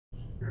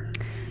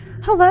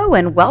Hello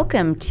and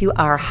welcome to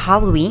our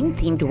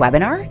Halloween-themed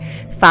webinar,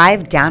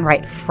 5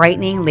 Downright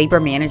Frightening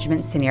Labor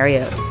Management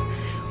Scenarios.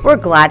 We're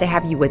glad to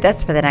have you with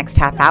us for the next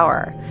half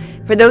hour.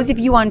 For those of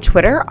you on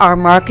Twitter, our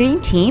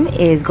marketing team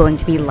is going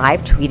to be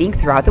live tweeting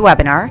throughout the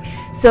webinar,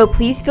 so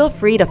please feel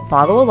free to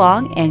follow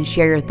along and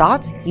share your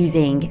thoughts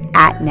using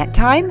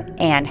 @nettime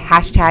and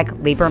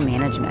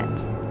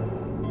 #labormanagement.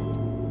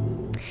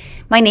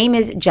 My name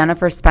is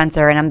Jennifer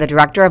Spencer, and I'm the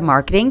Director of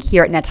Marketing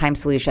here at Nettime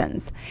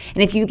Solutions.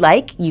 And if you'd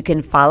like, you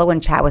can follow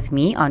and chat with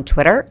me on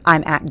Twitter.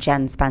 I'm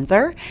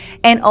 @JenSpencer.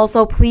 And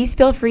also, please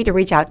feel free to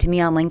reach out to me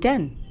on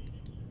LinkedIn.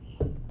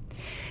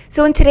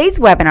 So in today's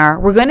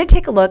webinar, we're going to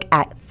take a look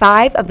at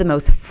 5 of the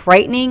most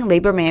frightening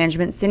labor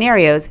management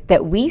scenarios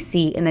that we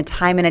see in the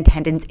time and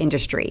attendance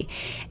industry.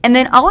 And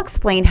then I'll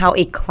explain how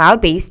a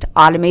cloud-based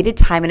automated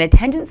time and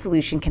attendance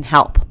solution can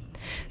help.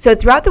 So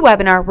throughout the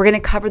webinar, we're going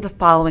to cover the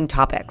following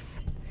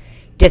topics: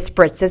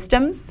 disparate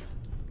systems,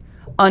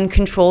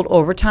 uncontrolled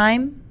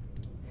overtime,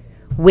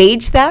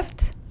 wage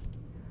theft,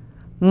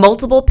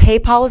 multiple pay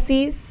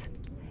policies,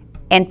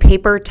 and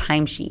paper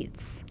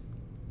timesheets.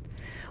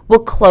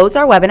 We'll close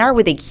our webinar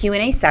with a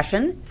Q&A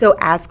session, so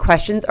as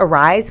questions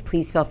arise,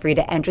 please feel free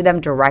to enter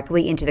them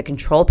directly into the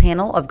control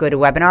panel of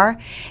GoToWebinar,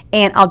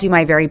 and I'll do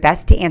my very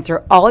best to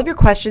answer all of your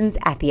questions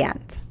at the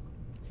end.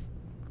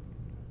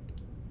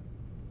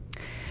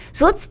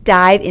 So let's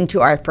dive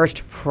into our first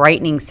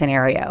frightening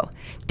scenario,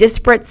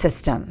 disparate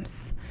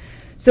systems.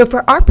 So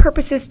for our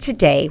purposes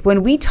today,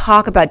 when we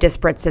talk about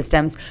disparate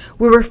systems,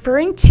 we're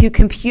referring to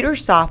computer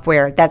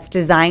software that's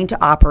designed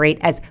to operate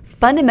as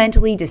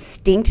fundamentally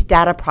distinct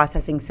data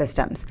processing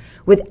systems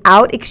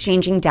without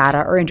exchanging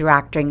data or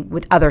interacting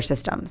with other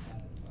systems.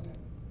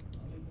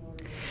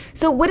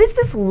 So what does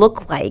this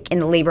look like in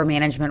the labor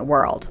management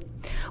world?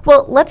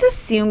 Well, let's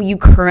assume you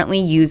currently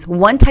use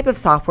one type of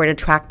software to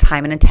track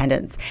time and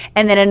attendance,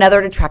 and then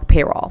another to track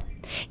payroll.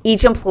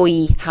 Each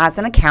employee has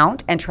an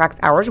account and tracks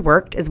hours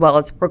worked as well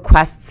as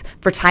requests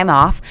for time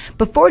off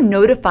before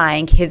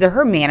notifying his or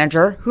her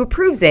manager, who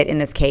approves it in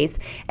this case,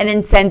 and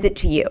then sends it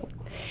to you.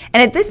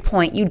 And at this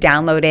point, you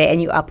download it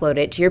and you upload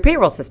it to your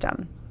payroll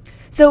system.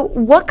 So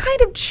what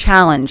kind of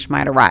challenge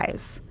might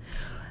arise?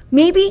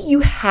 Maybe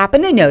you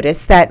happen to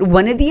notice that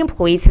one of the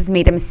employees has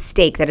made a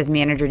mistake that his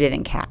manager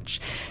didn't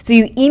catch. So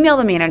you email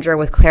the manager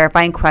with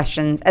clarifying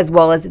questions as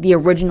well as the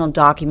original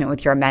document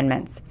with your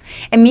amendments.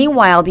 And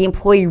meanwhile, the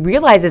employee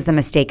realizes the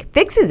mistake,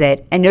 fixes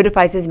it, and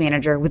notifies his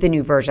manager with a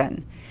new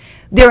version.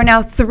 There are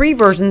now 3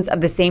 versions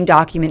of the same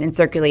document in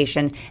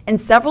circulation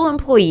and several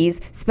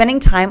employees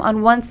spending time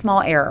on one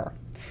small error.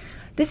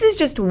 This is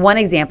just one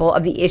example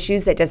of the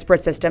issues that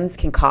disparate systems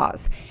can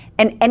cause,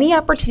 and any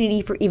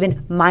opportunity for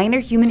even minor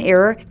human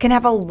error can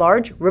have a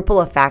large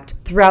ripple effect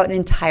throughout an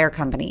entire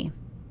company.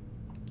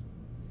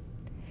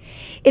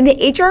 In the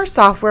HR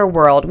software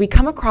world, we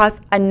come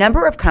across a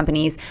number of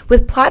companies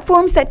with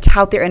platforms that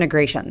tout their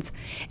integrations.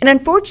 And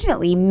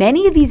unfortunately,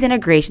 many of these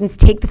integrations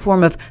take the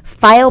form of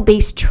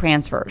file-based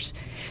transfers.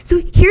 So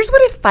here's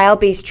what a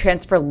file-based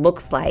transfer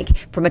looks like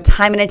from a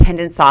time and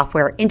attendance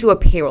software into a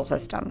payroll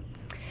system.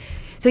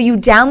 So you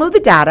download the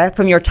data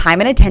from your time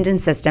and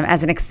attendance system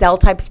as an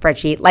Excel-type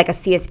spreadsheet like a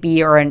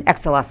CSV or an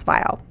XLS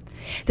file.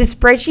 The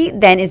spreadsheet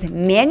then is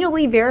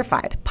manually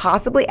verified,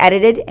 possibly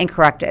edited and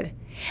corrected,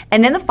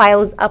 and then the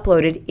file is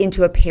uploaded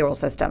into a payroll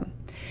system.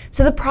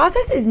 So the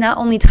process is not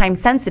only time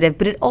sensitive,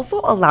 but it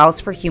also allows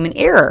for human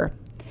error.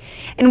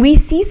 And we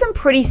see some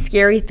pretty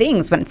scary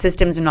things when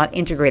systems are not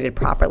integrated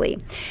properly.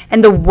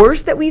 And the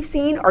worst that we've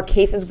seen are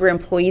cases where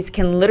employees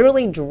can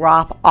literally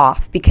drop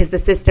off because the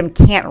system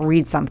can't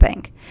read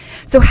something.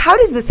 So how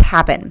does this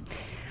happen?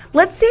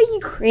 Let's say you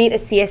create a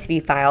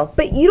CSV file,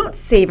 but you don't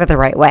save it the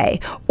right way.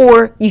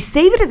 Or you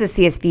save it as a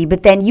CSV,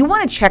 but then you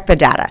want to check the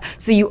data.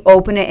 So you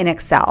open it in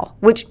Excel,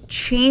 which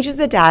changes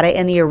the data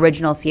in the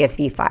original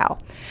CSV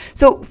file.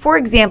 So for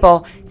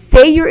example,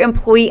 say your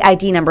employee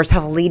ID numbers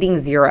have leading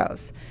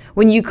zeros.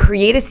 When you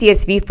create a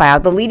CSV file,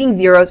 the leading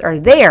zeros are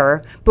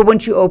there, but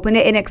once you open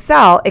it in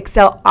Excel,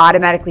 Excel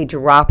automatically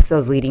drops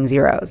those leading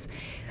zeros.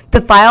 The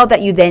file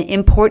that you then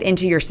import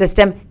into your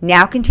system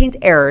now contains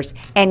errors,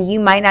 and you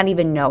might not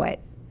even know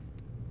it.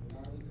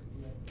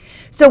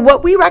 So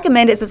what we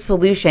recommend as a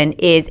solution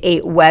is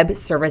a web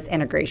service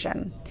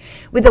integration.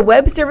 With a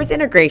web service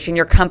integration,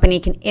 your company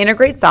can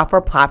integrate software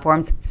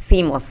platforms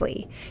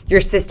seamlessly. Your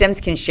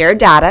systems can share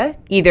data,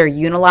 either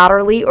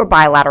unilaterally or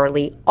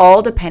bilaterally,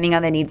 all depending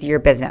on the needs of your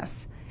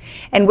business.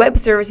 And web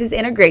services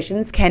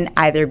integrations can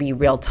either be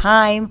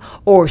real-time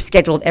or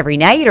scheduled every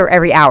night or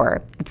every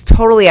hour. It's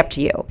totally up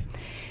to you.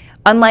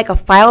 Unlike a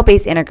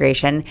file-based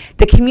integration,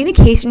 the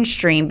communication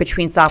stream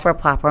between software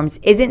platforms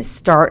isn't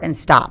start and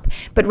stop,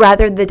 but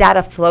rather the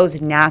data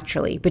flows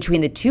naturally between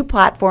the 2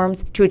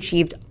 platforms to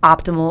achieve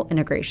optimal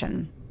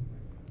integration.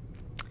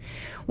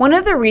 One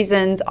of the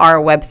reasons our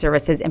web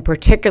services in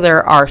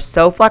particular are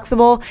so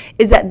flexible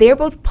is that they're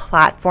both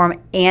platform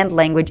and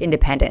language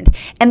independent,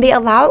 and they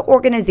allow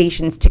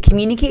organizations to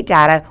communicate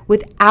data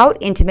without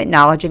intimate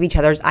knowledge of each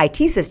other's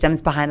IT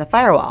systems behind the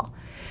firewall.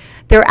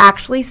 There are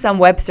actually some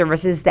web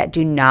services that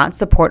do not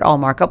support all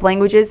markup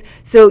languages,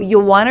 so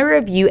you'll want to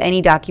review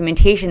any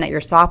documentation that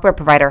your software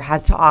provider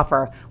has to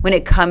offer when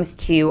it comes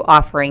to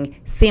offering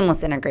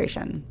seamless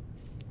integration.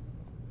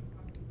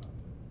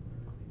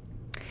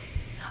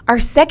 Our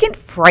second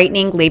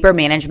frightening labor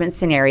management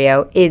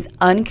scenario is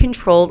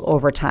uncontrolled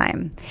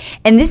overtime.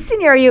 And this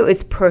scenario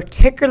is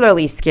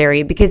particularly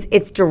scary because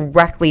it's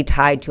directly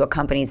tied to a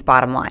company's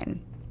bottom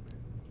line.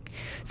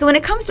 So when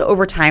it comes to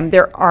overtime,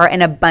 there are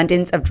an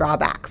abundance of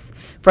drawbacks,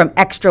 from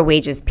extra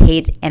wages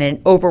paid and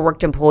an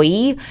overworked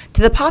employee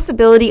to the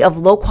possibility of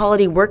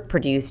low-quality work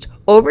produced.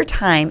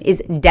 Overtime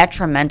is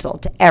detrimental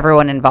to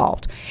everyone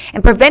involved.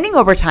 And preventing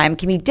overtime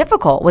can be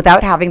difficult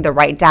without having the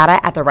right data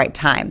at the right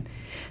time.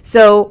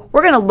 So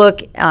we're going to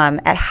look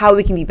at how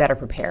we can be better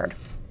prepared.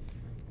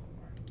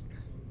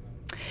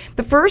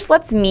 But first,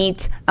 let's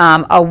meet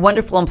a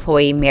wonderful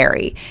employee,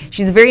 Mary.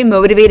 She's a very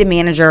motivated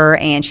manager,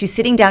 and she's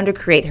sitting down to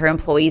create her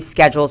employees'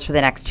 schedules for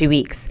the next 2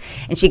 weeks.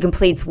 And she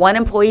completes one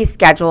employee's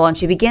schedule, and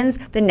she begins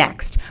the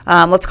next.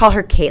 Let's call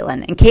her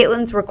Caitlin. And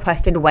Caitlin's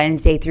requested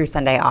Wednesday through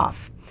Sunday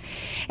off.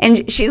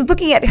 And she's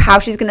looking at how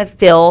she's going to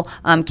fill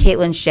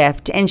Caitlin's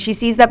shift, and she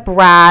sees that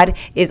Brad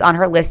is on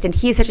her list, and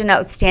he's such an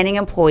outstanding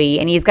employee,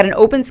 and he's got an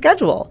open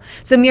schedule.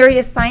 So Mary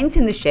assigns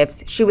him the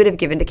shifts she would have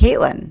given to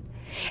Caitlin.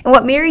 And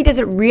what Mary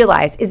doesn't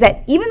realize is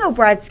that even though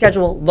Brad's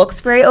schedule looks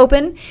very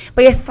open,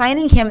 by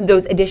assigning him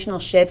those additional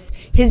shifts,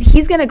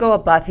 he's going to go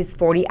above his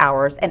 40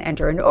 hours and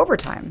enter into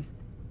overtime.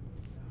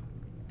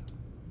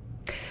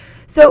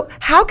 So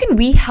how can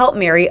we help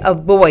Mary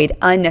avoid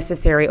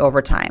unnecessary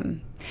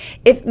overtime?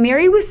 If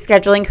Mary was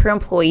scheduling her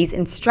employees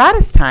in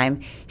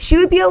stratustime, she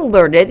would be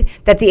alerted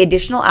that the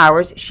additional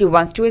hours she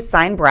wants to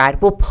assign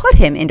Brad will put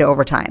him into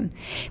overtime.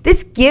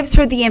 This gives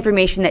her the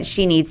information that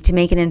she needs to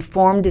make an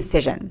informed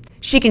decision.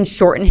 She can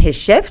shorten his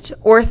shift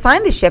or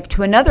assign the shift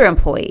to another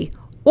employee,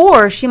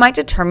 or she might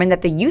determine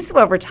that the use of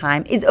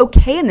overtime is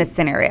okay in this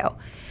scenario.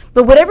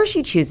 But whatever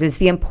she chooses,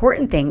 the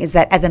important thing is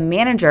that as a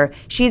manager,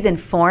 she is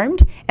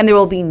informed and there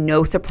will be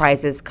no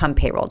surprises come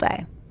payroll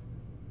day.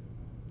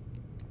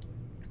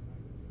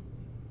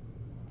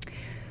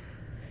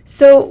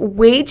 So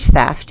wage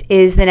theft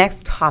is the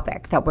next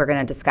topic that we're going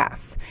to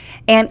discuss.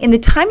 And in the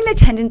time and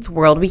attendance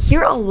world, we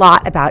hear a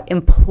lot about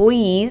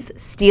employees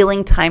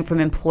stealing time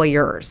from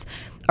employers,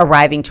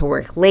 arriving to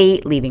work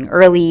late, leaving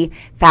early,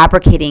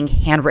 fabricating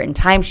handwritten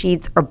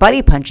timesheets, or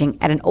buddy punching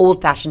at an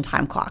old-fashioned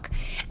time clock.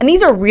 And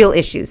these are real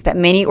issues that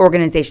many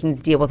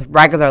organizations deal with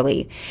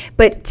regularly.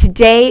 But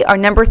today, our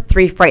number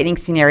 3 frightening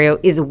scenario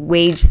is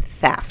wage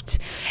theft.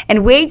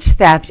 And wage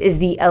theft is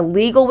the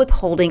illegal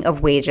withholding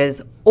of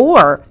wages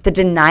or the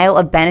denial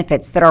of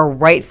benefits that are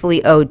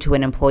rightfully owed to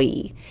an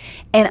employee.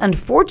 And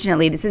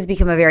unfortunately, this has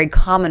become a very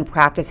common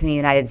practice in the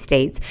United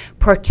States,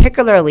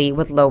 particularly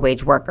with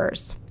low-wage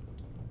workers.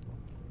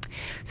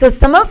 So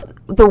some of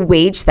the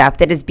wage theft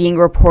that is being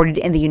reported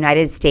in the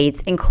United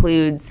States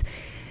includes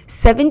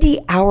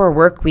 70-hour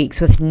work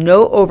weeks with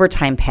no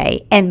overtime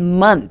pay and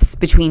months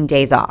between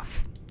days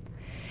off.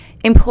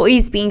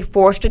 Employees being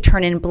forced to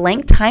turn in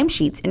blank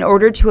timesheets in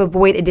order to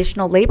avoid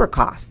additional labor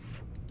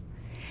costs.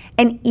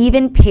 And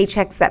even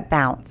paychecks that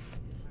bounce.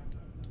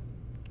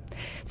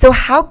 So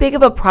how big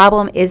of a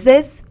problem is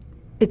this?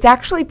 It's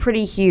actually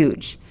pretty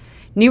huge.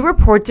 New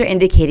reports are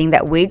indicating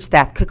that wage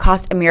theft could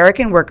cost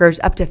American workers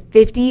up to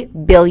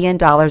 $50 billion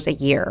a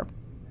year.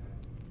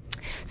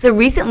 So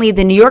recently,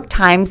 the New York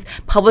Times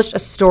published a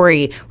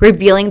story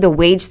revealing the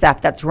wage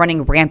theft that's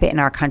running rampant in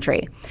our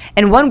country.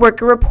 And one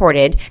worker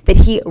reported that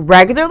he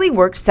regularly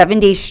worked 7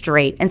 days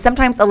straight and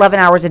sometimes 11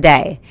 hours a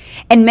day.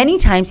 And many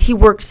times he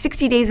worked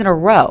 60 days in a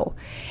row.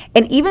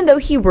 And even though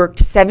he worked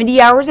 70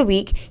 hours a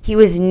week, he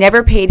was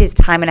never paid his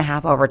time and a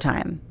half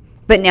overtime.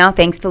 But now,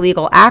 thanks to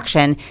legal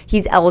action,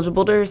 he's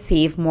eligible to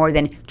receive more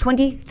than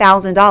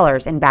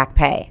 $20,000 in back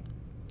pay.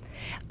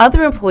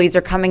 Other employees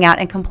are coming out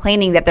and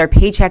complaining that their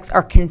paychecks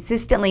are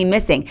consistently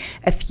missing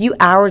a few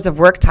hours of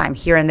work time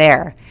here and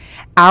there.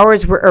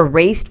 Hours were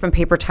erased from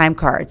paper time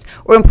cards,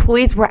 or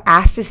employees were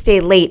asked to stay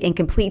late and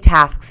complete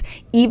tasks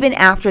even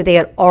after they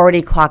had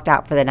already clocked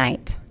out for the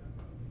night.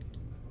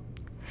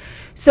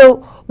 So,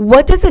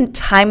 what does a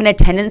time and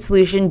attendance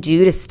solution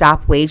do to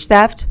stop wage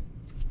theft?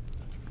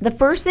 The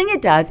first thing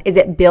it does is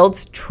it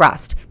builds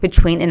trust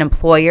between an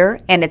employer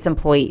and its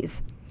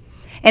employees.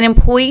 An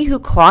employee who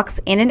clocks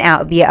in and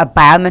out via a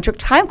biometric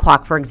time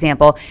clock, for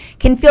example,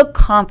 can feel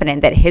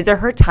confident that his or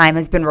her time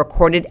has been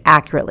recorded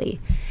accurately.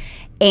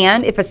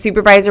 And if a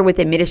supervisor with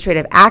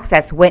administrative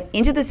access went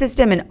into the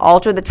system and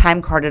altered the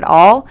time card at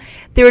all,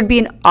 there would be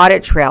an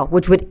audit trail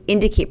which would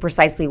indicate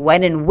precisely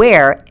when and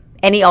where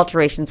any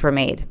alterations were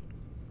made.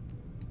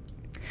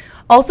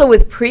 Also,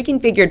 with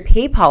pre-configured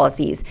pay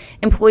policies,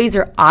 employees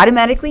are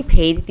automatically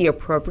paid the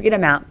appropriate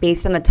amount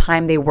based on the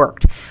time they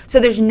worked. So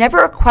there's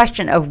never a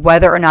question of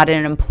whether or not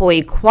an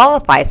employee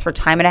qualifies for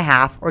time and a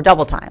half or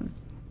double time.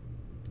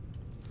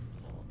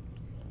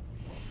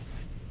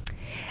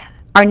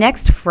 Our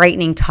next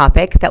frightening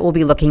topic that we'll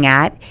be looking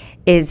at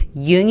is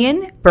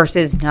union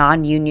versus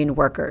non-union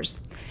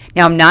workers.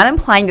 Now, I'm not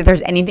implying that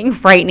there's anything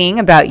frightening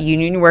about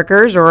union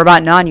workers or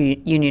about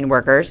non-union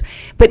workers,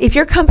 but if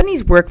your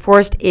company's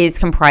workforce is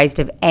comprised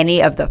of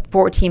any of the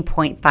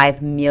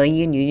 14.5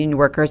 million union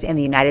workers in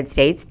the United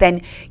States,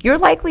 then you're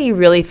likely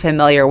really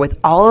familiar with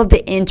all of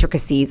the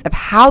intricacies of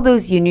how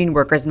those union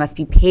workers must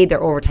be paid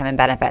their overtime and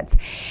benefits.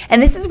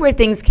 And this is where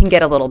things can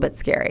get a little bit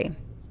scary.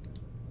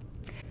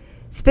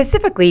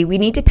 Specifically, we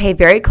need to pay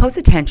very close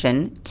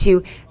attention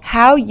to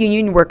how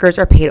union workers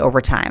are paid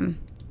overtime,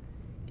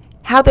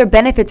 how their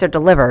benefits are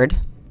delivered,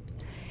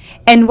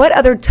 and what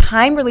other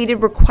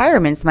time-related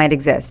requirements might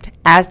exist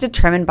as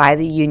determined by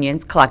the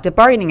union's collective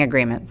bargaining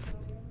agreements.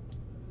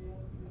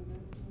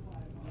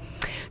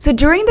 So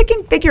during the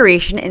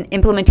configuration and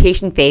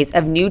implementation phase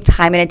of new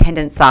time and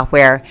attendance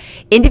software,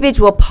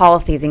 individual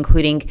policies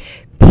including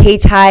pay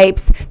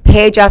types,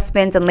 pay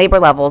adjustments, and labor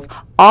levels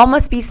all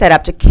must be set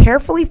up to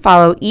carefully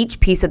follow each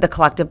piece of the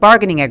collective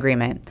bargaining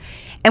agreement.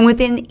 And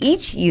within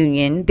each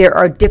union, there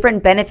are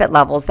different benefit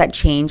levels that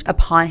change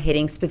upon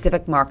hitting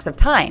specific marks of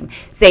time,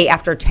 say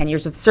after 10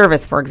 years of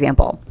service, for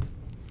example.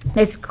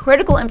 This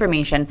critical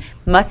information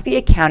must be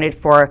accounted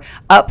for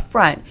up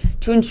front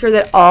to ensure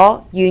that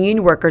all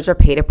union workers are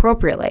paid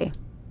appropriately.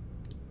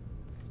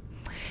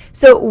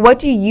 So what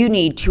do you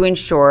need to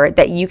ensure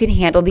that you can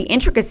handle the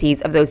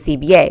intricacies of those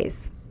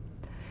CBAs?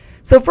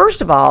 So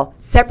first of all,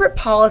 separate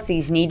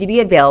policies need to be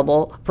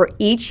available for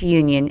each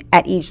union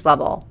at each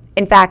level.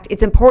 In fact,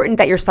 it's important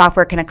that your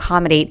software can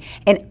accommodate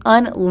an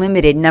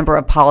unlimited number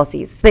of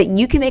policies so that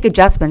you can make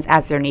adjustments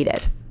as they're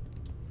needed.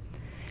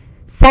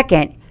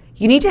 Second,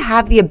 you need to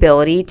have the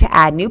ability to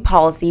add new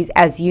policies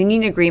as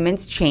union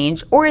agreements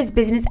change or as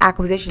business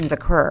acquisitions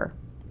occur.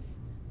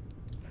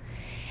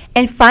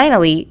 And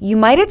finally, you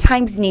might at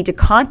times need to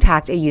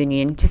contact a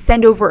union to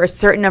send over a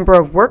certain number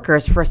of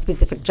workers for a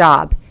specific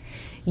job.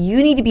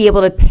 You need to be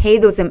able to pay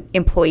those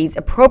employees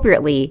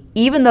appropriately,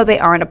 even though they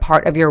aren't a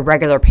part of your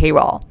regular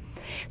payroll.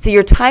 So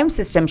your time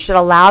system should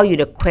allow you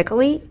to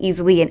quickly,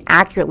 easily, and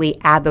accurately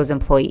add those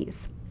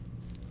employees.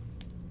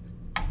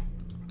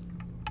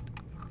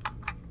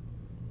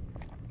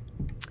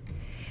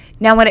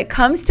 Now, when it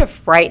comes to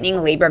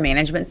frightening labor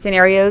management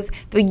scenarios,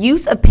 the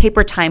use of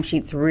paper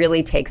timesheets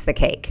really takes the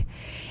cake.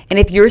 And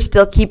if you're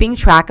still keeping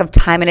track of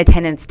time and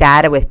attendance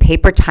data with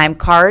paper time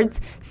cards,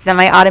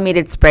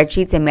 semi-automated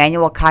spreadsheets, and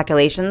manual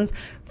calculations,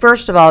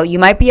 first of all, you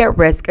might be at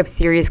risk of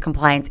serious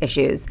compliance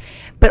issues.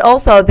 But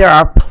also, there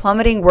are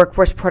plummeting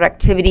workforce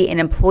productivity and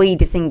employee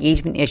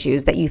disengagement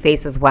issues that you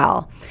face as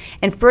well.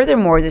 And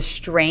furthermore, the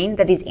strain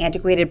that these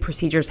antiquated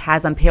procedures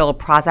has on payroll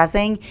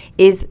processing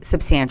is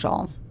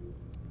substantial.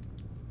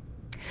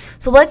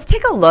 So let's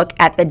take a look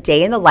at the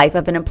day in the life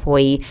of an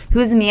employee who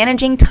is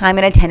managing time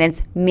and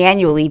attendance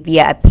manually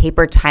via a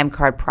paper time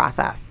card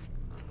process.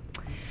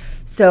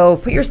 So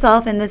put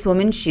yourself in this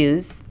woman's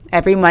shoes.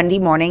 Every Monday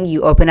morning,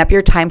 you open up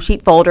your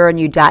timesheet folder and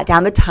you jot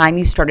down the time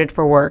you started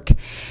for work.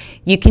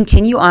 You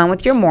continue on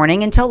with your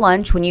morning until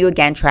lunch when you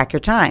again track your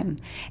time.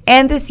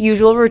 And this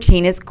usual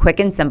routine is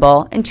quick and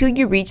simple until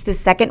you reach the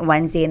second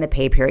Wednesday in the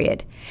pay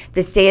period.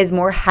 This day is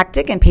more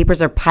hectic and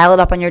papers are piled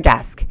up on your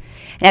desk.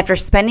 And after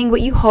spending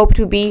what you hoped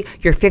would be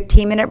your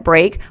 15-minute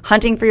break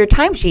hunting for your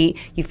timesheet,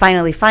 you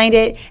finally find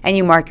it and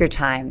you mark your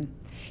time.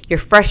 You're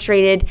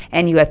frustrated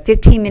and you have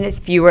 15 minutes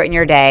fewer in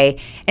your day,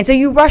 and so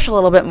you rush a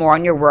little bit more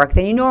on your work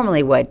than you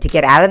normally would to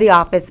get out of the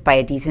office by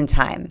a decent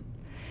time.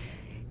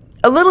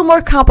 A little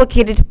more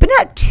complicated, but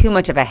not too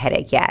much of a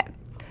headache yet.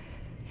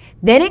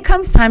 Then it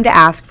comes time to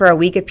ask for a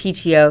week of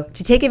PTO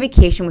to take a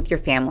vacation with your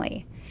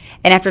family.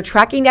 And after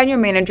tracking down your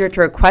manager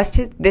to request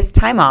this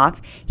time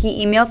off,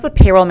 he emails the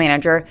payroll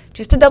manager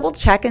just to double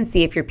check and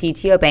see if your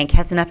PTO bank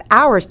has enough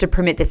hours to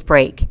permit this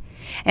break.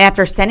 And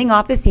after sending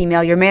off this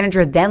email, your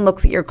manager then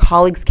looks at your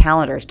colleagues'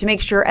 calendars to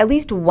make sure at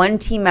least one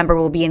team member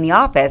will be in the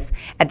office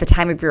at the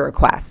time of your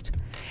request.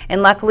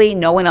 And luckily,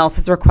 no one else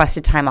has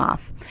requested time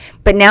off.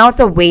 But now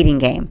it's a waiting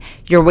game.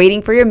 You're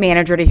waiting for your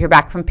manager to hear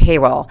back from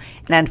payroll.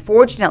 And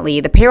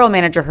unfortunately, the payroll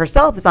manager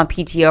herself is on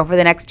PTO for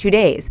the next 2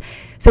 days.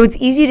 So it's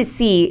easy to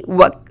see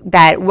what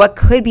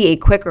could be a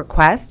quick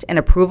request and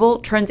approval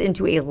turns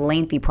into a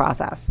lengthy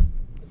process.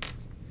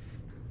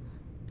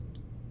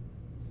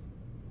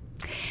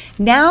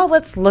 Now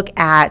let's look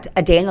at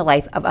a day in the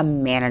life of a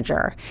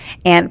manager.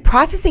 And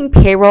processing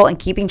payroll and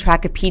keeping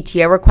track of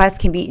PTO requests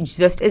can be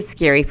just as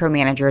scary for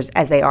managers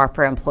as they are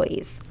for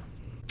employees.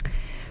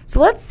 So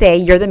let's say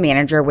you're the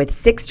manager with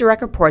 6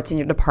 direct reports in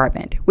your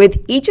department,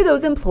 with each of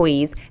those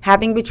employees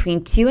having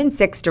between 2 and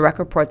 6 direct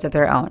reports of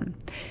their own.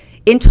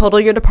 In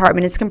total, your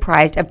department is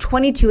comprised of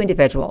 22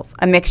 individuals,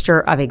 a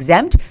mixture of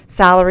exempt,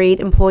 salaried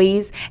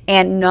employees,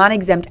 and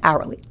non-exempt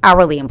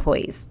hourly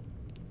employees.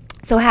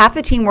 So half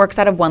the team works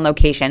out of one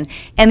location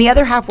and the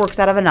other half works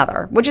out of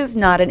another, which is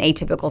not an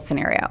atypical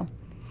scenario.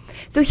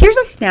 So here's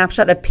a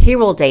snapshot of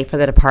payroll day for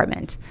the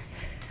department.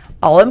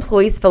 All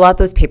employees fill out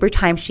those paper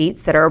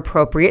timesheets that are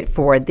appropriate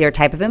for their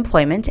type of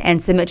employment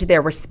and submit to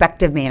their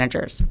respective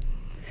managers.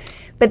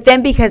 But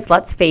then because,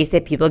 let's face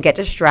it, people get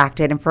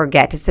distracted and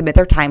forget to submit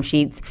their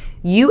timesheets,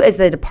 you as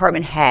the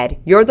department head,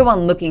 you're the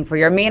one looking for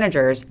your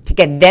managers to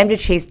get them to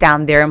chase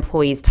down their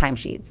employees'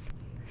 timesheets.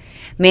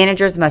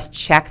 Managers must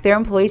check their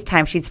employees'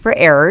 timesheets for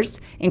errors,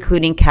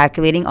 including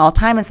calculating all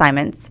time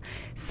assignments,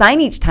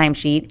 sign each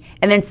timesheet,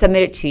 and then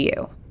submit it to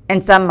you.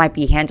 And some might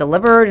be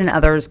hand-delivered and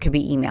others could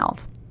be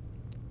emailed.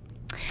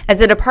 As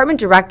the department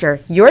director,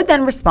 you're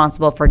then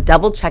responsible for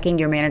double-checking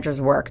your manager's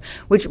work,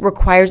 which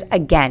requires,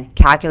 again,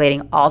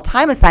 calculating all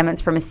time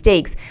assignments for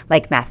mistakes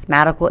like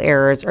mathematical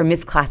errors or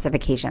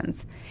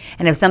misclassifications.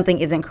 And if something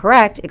isn't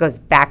correct, it goes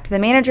back to the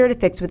manager to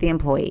fix with the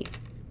employee.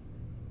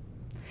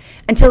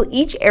 Until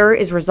each error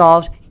is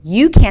resolved,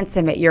 you can't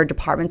submit your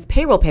department's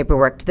payroll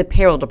paperwork to the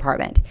payroll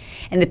department.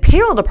 And the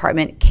payroll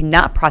department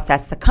cannot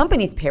process the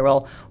company's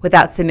payroll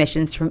without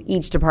submissions from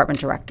each department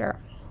director.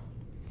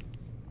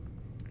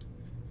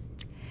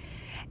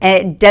 And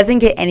it doesn't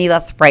get any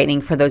less frightening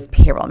for those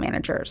payroll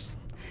managers.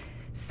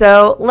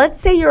 So let's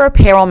say you're a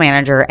payroll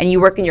manager and you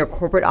work in your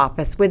corporate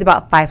office with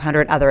about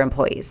 500 other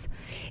employees.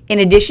 In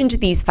addition to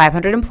these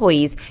 500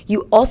 employees,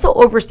 you also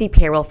oversee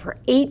payroll for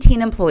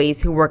 18 employees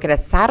who work at a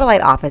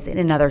satellite office in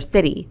another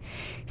city,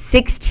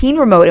 16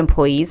 remote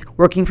employees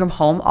working from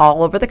home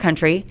all over the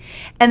country,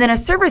 and then a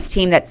service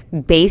team that's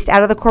based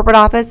out of the corporate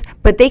office,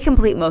 but they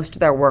complete most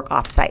of their work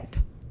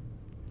off-site.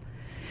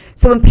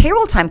 So when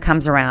payroll time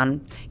comes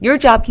around, your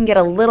job can get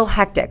a little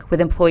hectic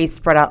with employees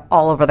spread out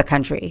all over the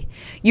country.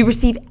 You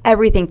receive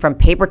everything from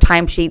paper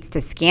timesheets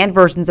to scanned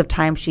versions of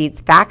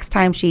timesheets, fax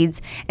timesheets,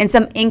 and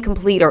some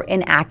incomplete or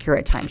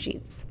inaccurate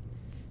timesheets.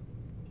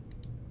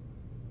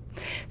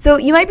 So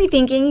you might be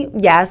thinking,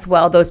 yes,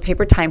 well, those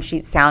paper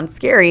timesheets sound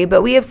scary,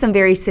 but we have some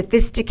very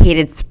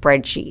sophisticated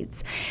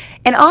spreadsheets.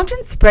 And often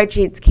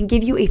spreadsheets can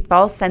give you a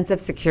false sense of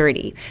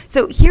security.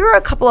 So here are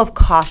a couple of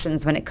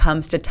cautions when it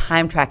comes to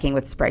time tracking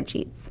with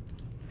spreadsheets.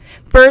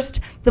 First,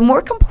 the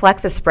more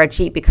complex a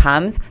spreadsheet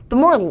becomes, the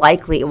more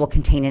likely it will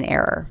contain an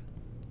error.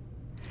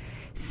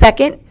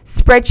 Second,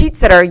 spreadsheets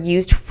that are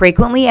used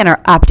frequently and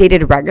are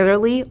updated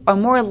regularly are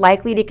more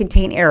likely to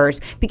contain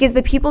errors because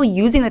the people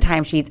using the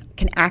timesheets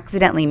can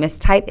accidentally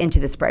mistype into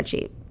the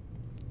spreadsheet.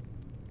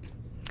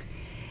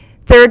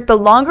 Third, the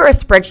longer a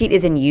spreadsheet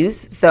is in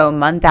use, so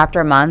month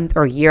after month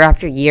or year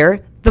after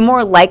year, the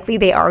more likely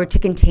they are to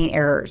contain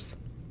errors.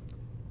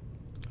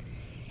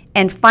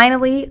 And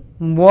finally,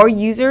 more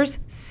users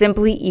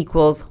simply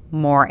equals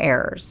more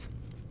errors.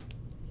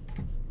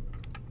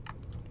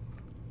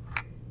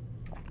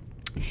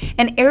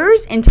 And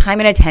errors in time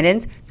and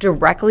attendance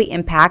directly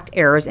impact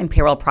errors in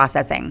payroll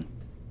processing.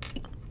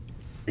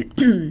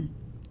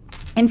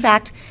 In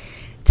fact,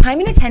 time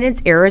and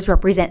attendance errors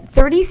represent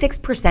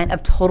 36%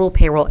 of total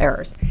payroll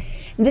errors.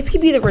 And this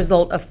could be the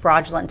result of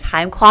fraudulent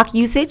time clock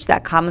usage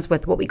that comes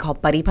with what we call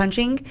buddy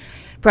punching,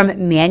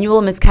 from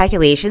manual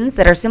miscalculations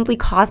that are simply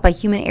caused by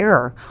human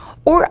error,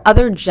 or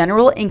other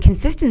general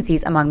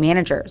inconsistencies among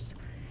managers.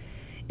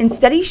 And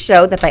studies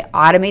show that by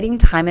automating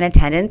time and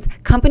attendance,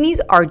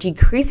 companies are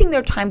decreasing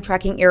their time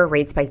tracking error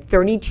rates by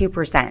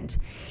 32%.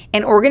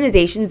 And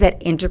organizations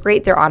that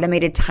integrate their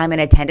automated time and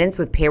attendance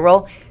with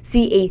payroll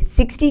see a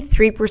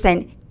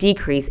 63%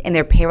 decrease in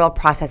their payroll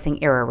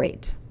processing error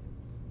rate.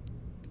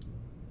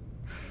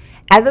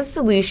 As a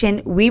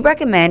solution, we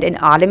recommend an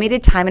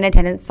automated time and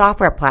attendance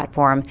software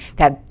platform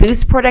that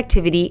boosts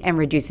productivity and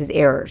reduces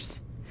errors.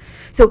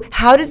 So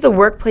how does the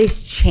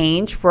workplace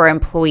change for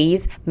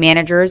employees,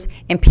 managers,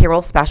 and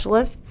payroll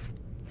specialists?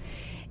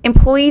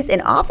 Employees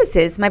in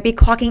offices might be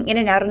clocking in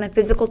and out on a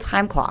physical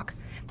time clock.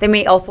 They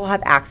may also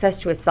have access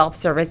to a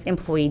self-service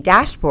employee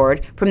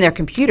dashboard from their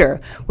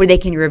computer where they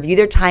can review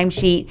their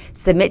timesheet,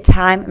 submit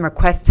time, and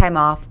request time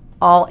off,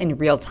 all in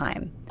real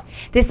time.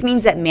 This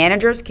means that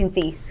managers can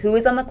see who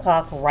is on the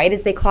clock right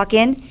as they clock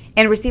in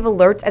and receive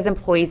alerts as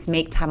employees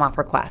make time off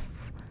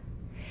requests.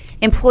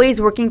 Employees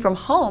working from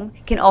home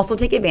can also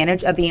take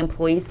advantage of the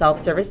employee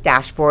self-service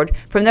dashboard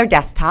from their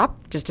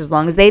desktop, just as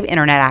long as they have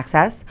internet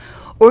access,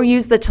 or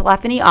use the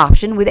telephony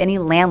option with any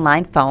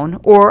landline phone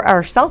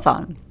or cell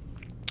phone.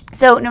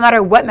 So no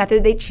matter what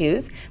method they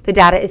choose, the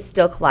data is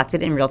still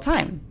collected in real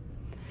time.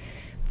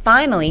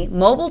 Finally,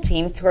 mobile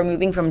teams who are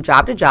moving from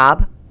job to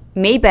job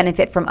may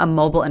benefit from a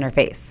mobile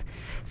interface.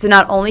 So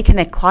not only can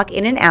they clock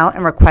in and out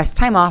and request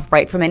time off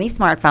right from any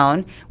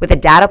smartphone with a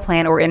data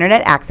plan or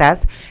internet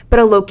access, but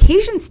a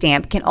location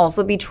stamp can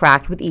also be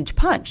tracked with each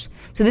punch.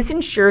 So this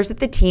ensures that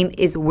the team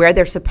is where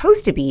they're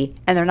supposed to be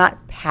and they're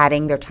not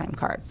padding their time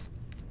cards.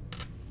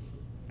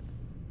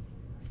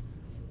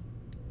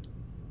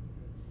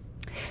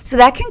 So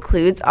that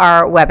concludes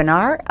our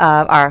webinar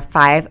of our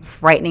 5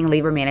 frightening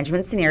labor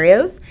management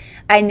scenarios.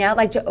 I'd now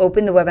like to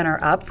open the webinar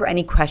up for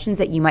any questions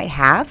that you might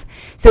have.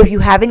 So if you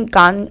haven't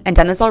gone and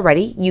done this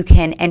already, you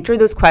can enter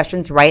those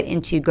questions right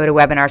into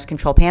GoToWebinar's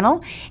control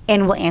panel,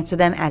 and we'll answer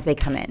them as they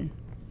come in.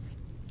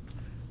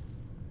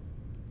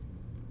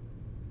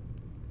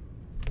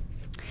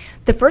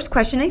 The first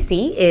question I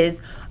see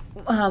is,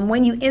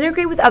 when you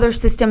integrate with other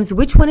systems,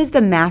 which one is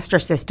the master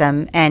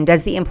system? And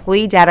does the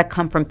employee data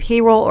come from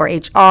payroll or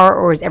HR,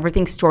 or is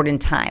everything stored in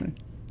time?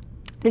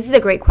 This is a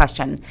great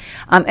question.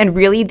 And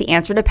really the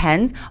answer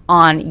depends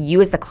on you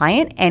as the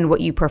client and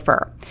what you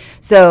prefer.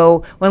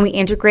 So when we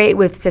integrate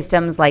with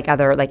systems like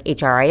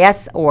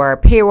HRIS or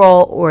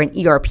payroll or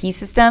an ERP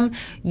system,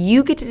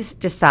 you get to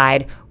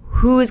decide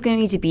who is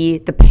going to be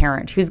the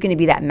parent, who's going to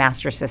be that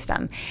master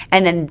system.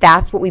 And then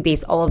that's what we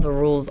base all of the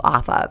rules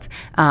off of.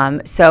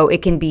 So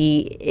it can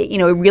be,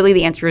 really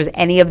the answer is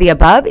any of the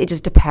above. It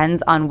just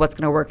depends on what's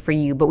going to work for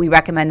you. But we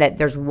recommend that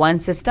there's one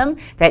system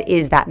that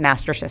is that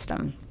master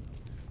system.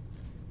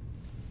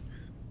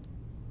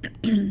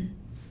 The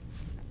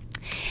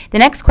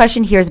next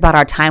question here is about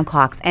our time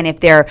clocks and if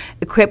they're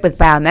equipped with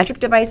biometric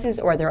devices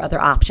or are there other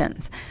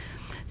options.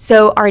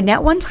 So our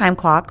Net1 time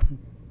clock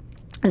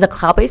is a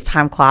cloud-based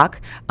time clock,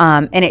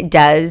 and it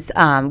does,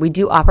 we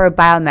do offer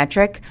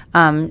biometric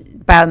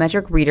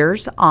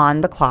readers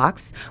on the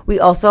clocks. We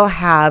also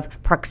have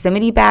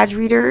proximity badge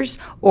readers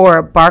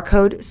or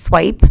barcode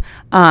swipe,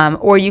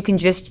 or you can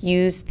just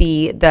use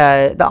the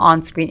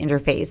on-screen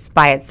interface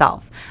by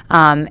itself.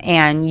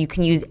 And you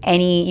can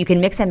you can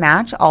mix and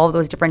match all of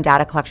those different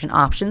data collection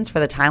options for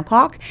the time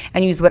clock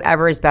and use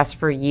whatever is best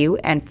for you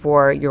and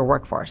for your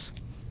workforce.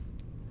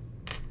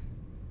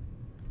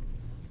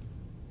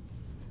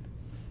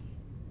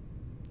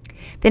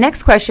 The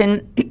next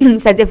question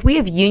says, if we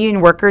have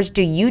union workers,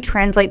 do you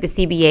translate the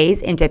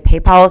CBAs into pay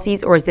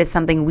policies, or is this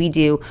something we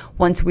do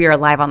once we are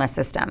live on the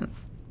system?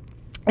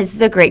 This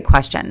is a great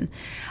question.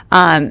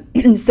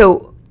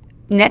 So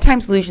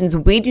NetTime Solutions,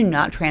 we do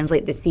not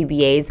translate the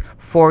CBAs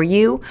for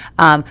you,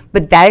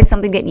 but that is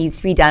something that needs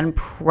to be done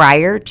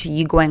prior to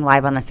you going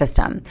live on the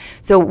system.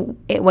 So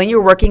when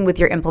you're working with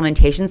your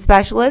implementation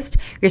specialist,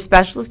 your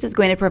specialist is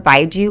going to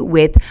provide you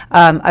with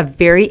a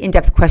very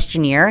in-depth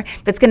questionnaire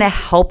that's going to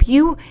help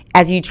you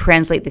as you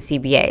translate the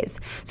CBAs.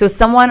 So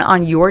someone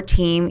on your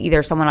team,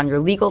 either someone on your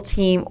legal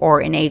team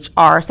or in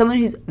HR, someone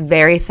who's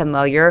very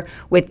familiar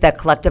with the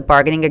collective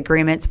bargaining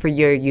agreements for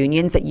your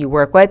unions that you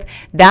work with,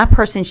 that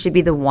person should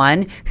be the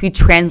one who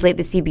translate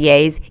the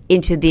CBAs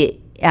into the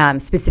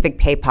specific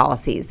pay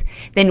policies.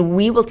 Then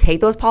we will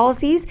take those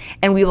policies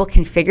and we will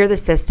configure the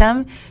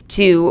system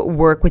to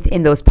work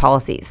within those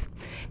policies.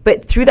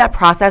 But through that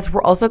process,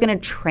 we're also going to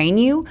train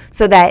you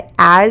so that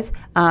as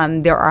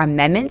there are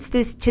amendments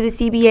to the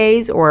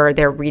CBAs or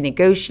they're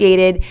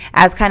renegotiated,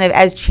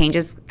 as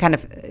changes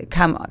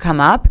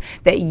come up,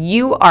 that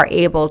you are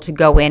able to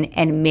go in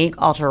and make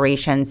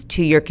alterations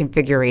to your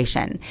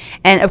configuration.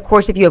 And of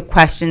course, if you have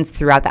questions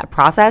throughout that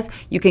process,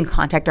 you can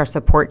contact our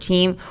support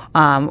team,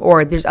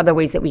 or there's other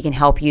ways that we can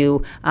help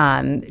you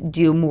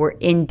do more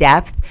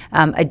in-depth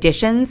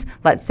additions.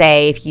 Let's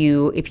say if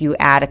you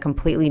add a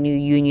completely new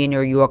union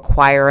or you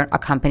acquire a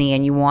company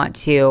and you want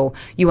to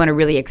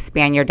really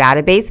expand your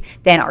database,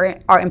 then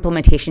our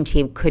implementation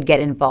team could get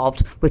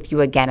involved with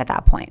you again at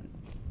that point.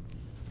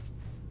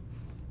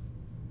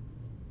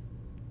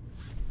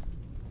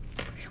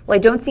 Well, I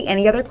don't see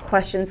any other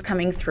questions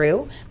coming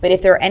through, but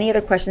if there are any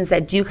other questions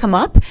that do come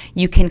up,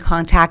 you can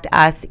contact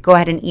us. Go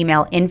ahead and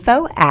email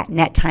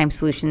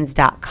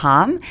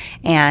info@nettimesolutions.com,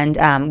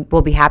 and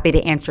we'll be happy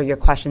to answer your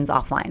questions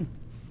offline.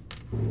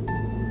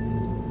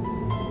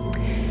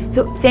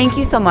 So thank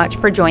you so much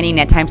for joining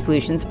NetTime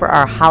Solutions for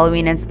our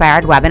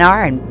Halloween-inspired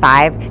webinar and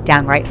 5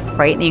 downright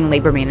frightening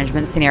labor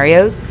management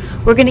scenarios.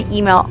 We're going to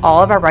email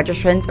all of our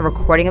registrants a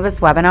recording of this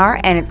webinar,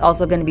 and it's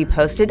also going to be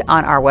posted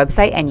on our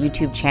website and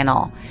YouTube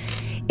channel.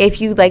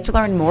 If you'd like to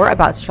learn more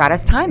about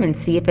stratustime and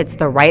see if it's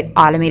the right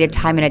automated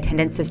time and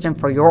attendance system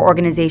for your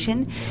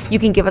organization, you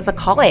can give us a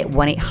call at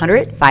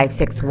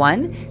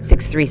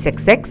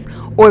 1-800-561-6366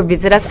 or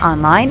visit us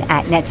online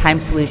at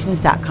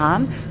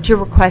nettimesolutions.com to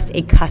request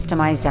a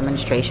customized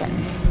demonstration.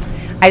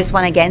 I just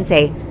want to again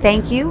say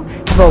thank you,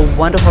 have a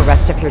wonderful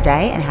rest of your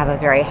day, and have a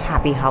very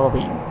happy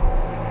Halloween.